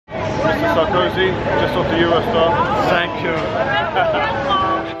Mr. Sarkozy, just off the Eurostar. Thank you.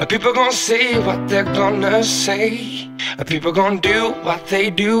 People gonna say what they're gonna say. People gonna do what they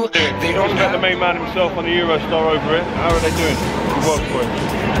do. They don't got the main man himself on the Eurostar over it. How are they doing? Good work for him.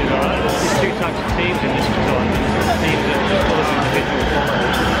 There's two types of teams in this tournament. Teams that are full of individual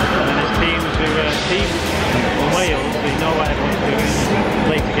qualities, and then there's teams who are teams in Wales. They know what everyone's doing.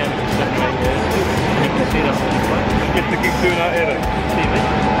 Play together for 7 or 8 years. And you can see that on the play. Get to keep doing that here then? TV.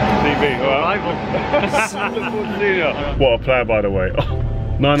 TV, alright. What a player, by the way.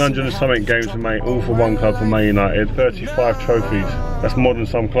 900 and something games for Man, all for one club for Man United. 35 trophies. That's more than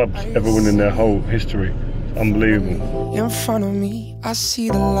some clubs ever win in their whole history. Unbelievable. in front of me, I see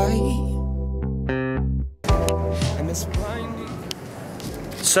the light. And it's blinding.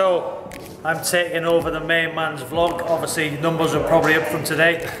 So I'm taking over the main man's vlog. Obviously numbers are probably up from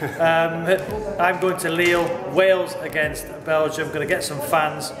today. I'm going to Lille, Wales against Belgium. Going to get some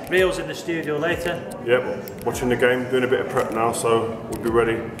fans. Rio's in the studio later. Yep, watching the game, doing a bit of prep now, so we'll be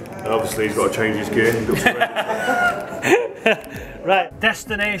ready. And obviously he's got to change his gear. He looks ready. Right,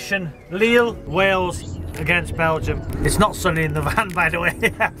 destination Lille, Wales against Belgium. It's not sunny in the van, by the way.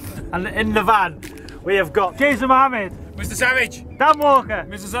 And in the van we have got Jason Mohammed, Mr. Savage, Dan Walker,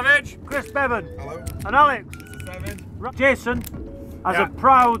 Mr. Savage, Chris Bevan, hello, and Alex. Mr. Savage. Jason, as a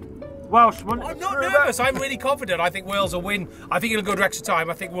proud Welshman. I'm not nervous, I'm really confident. I think Wales will win. I think it'll go to extra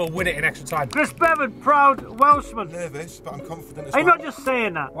time. I think we'll win it in extra time. Chris Bevan, proud Welshman. Nervous, but I'm confident as Are you well. not just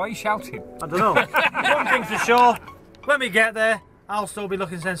saying that? Why are you shouting? I don't know. One thing's for sure, when we get there, I'll still be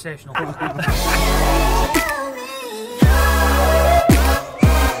looking sensational.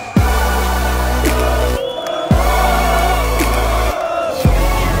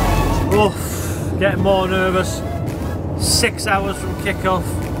 Oof, getting more nervous. 6 hours from kickoff.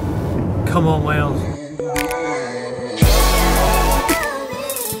 Come on, Wales.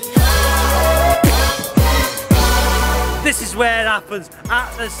 This is where it happens,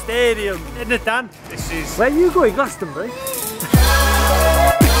 at the stadium, isn't it, Dan? This is... Where are you going, Glastonbury?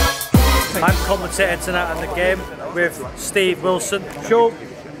 I'm commentating tonight on the game with Steve Wilson. Show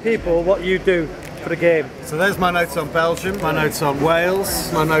people what you do for the game. So there's my notes on Belgium, my notes on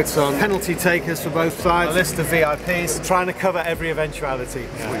Wales, my notes on penalty takers for both sides, a list of VIPs, trying to cover every eventuality.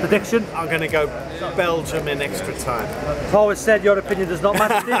 Prediction? I'm going to go Belgium in extra time. I've always said your opinion does not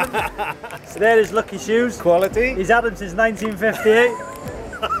matter, Stephen. So there is Lucky Shoes. Quality. He's had them since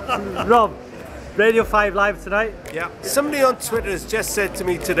 1958. Rob, Radio 5 Live tonight. Yeah. Somebody on Twitter has just said to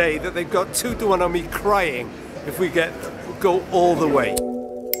me today that they've got 2-1 on me crying if we go all the way.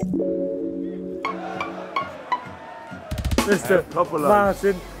 Mr.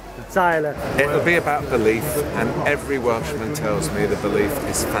 Martin Tyler. It'll be about belief, and every Welshman tells me the belief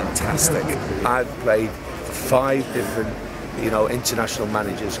is fantastic. I've played 5 different, international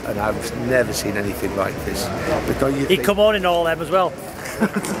managers, and I've never seen anything like this. But don't you He'd come on in all them as well.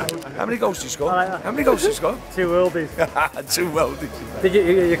 How many goals did you score? How many goals did you score? 2 worldies. 2 worldies. Did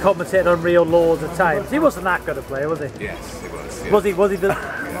you commentate on Rio loads of times? He wasn't that good a player, was he? Yes, he was. Yeah.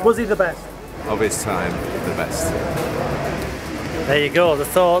 Was he the best? Of his time, the best. There you go, the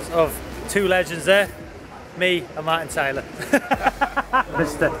thoughts of 2 legends there, me and Martin Tyler.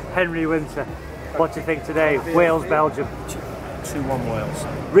 Mr. Henry Winter, what do you think today? Wales, Belgium. 2-1 Wales.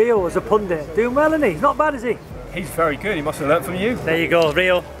 Rio as a pundit, doing well, isn't he? He's not bad, is he? He's very good, he must have learnt from you. There you go,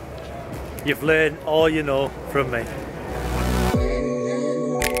 Rio. You've learned all you know from me.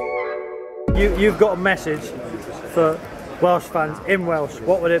 You've got a message for Welsh fans in Welsh,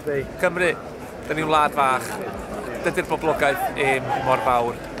 what would it be? Cymru, dyn ni'n wlad fach, dydy'r boblogaeth mor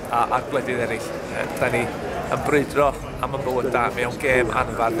fawr a'r gwledydd eraill. Dyn ni yn brwydro am y bywyd da mewn gêm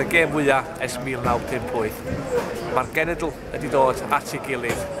anfarth, y gêm fwyaf ers 1958. Mae'r genedl wedi dod at ei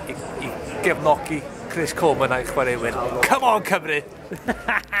gilydd i gefnogi Chris Coleman a'i chwaraewyr. Come on, Cymru!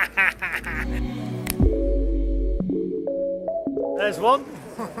 There's one,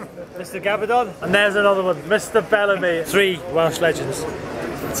 Mr. Gabadon, and there's another one, Mr. Bellamy. 3 Welsh legends.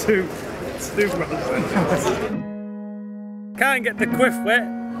 2 Welsh legends. Can't get the quiff wet,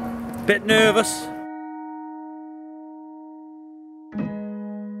 bit nervous.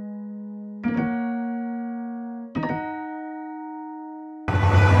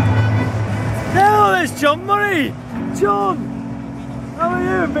 Now there's John Murray. John, how are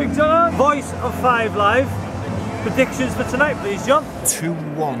you, Big John? Voice of 5 Live. Predictions for tonight, please, John.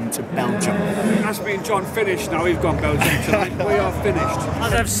 2-1 to Belgium. As me and John finished, now we've gone Belgium tonight. We are finished.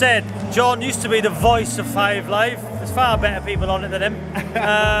 As I've said, John used to be the voice of 5 Live. There's far better people on it than him.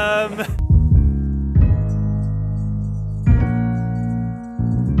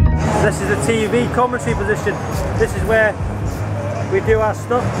 This is the TV commentary position. This is where we do our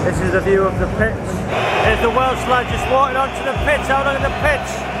stuff. This is the view of the pitch. There's the Welsh lad just walking onto the pitch. Have a look at the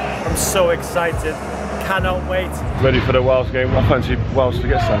pitch. I'm so excited. Cannot wait. Ready for the Wales game. I fancy Wales to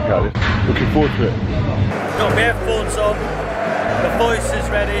get something out of this. Looking forward to it. Got my headphones on. The voice is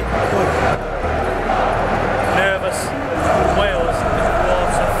ready. Nervous. Wales in the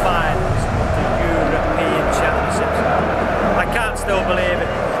quarter-finals of the European Championships. I can't still believe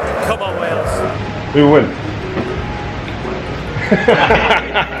it. Come on, Wales. Who will win?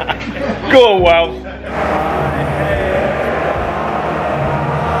 Go on, Wales.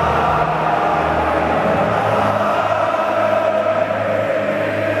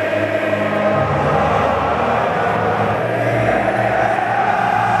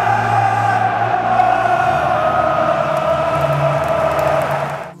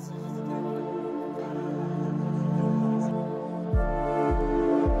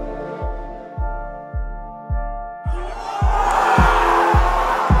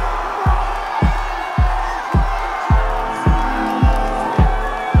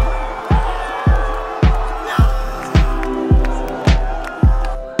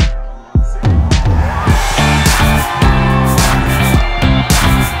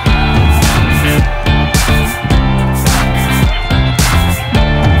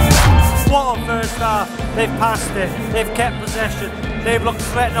 They've passed it, they've kept possession, they've looked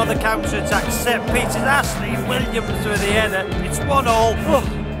threatened on the counter-attack, set Peters, Ashley, Williams with the header, it's 1-1. Oh.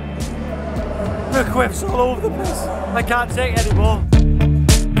 The quiff's all over the place, I can't take it anymore.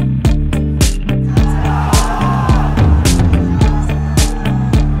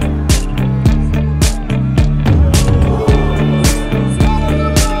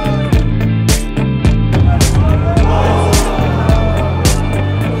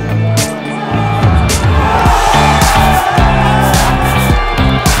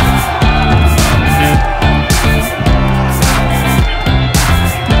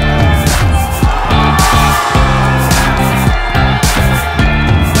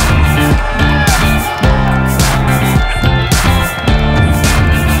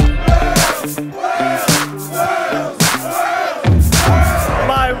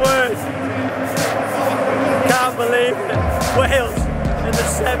 Wales in the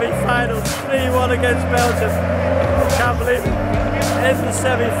semi-finals, 3-1 against Belgium. Can't believe it. In the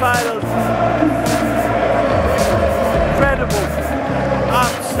semi-finals. Incredible.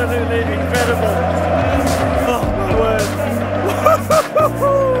 Absolutely incredible. Oh my word.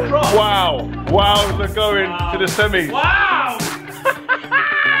 Wow. Wales are going to the semis. Wow!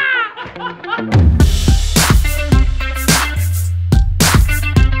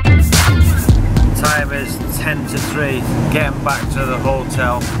 Time is 10 to 3, getting back to the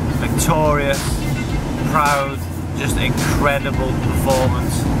hotel, victorious, proud, just incredible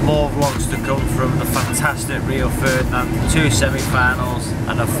performance. More vlogs to come from the fantastic Rio Ferdinand, 2 semi-finals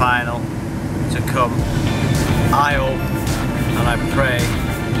and a final to come. I hope and I pray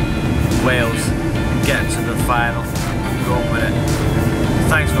Wales get to the final and go with it.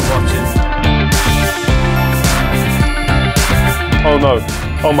 Thanks for watching. Oh no,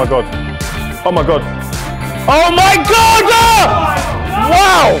 oh my god. Oh my god. Oh my god!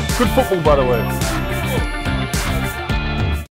 Wow! Good football, by the way.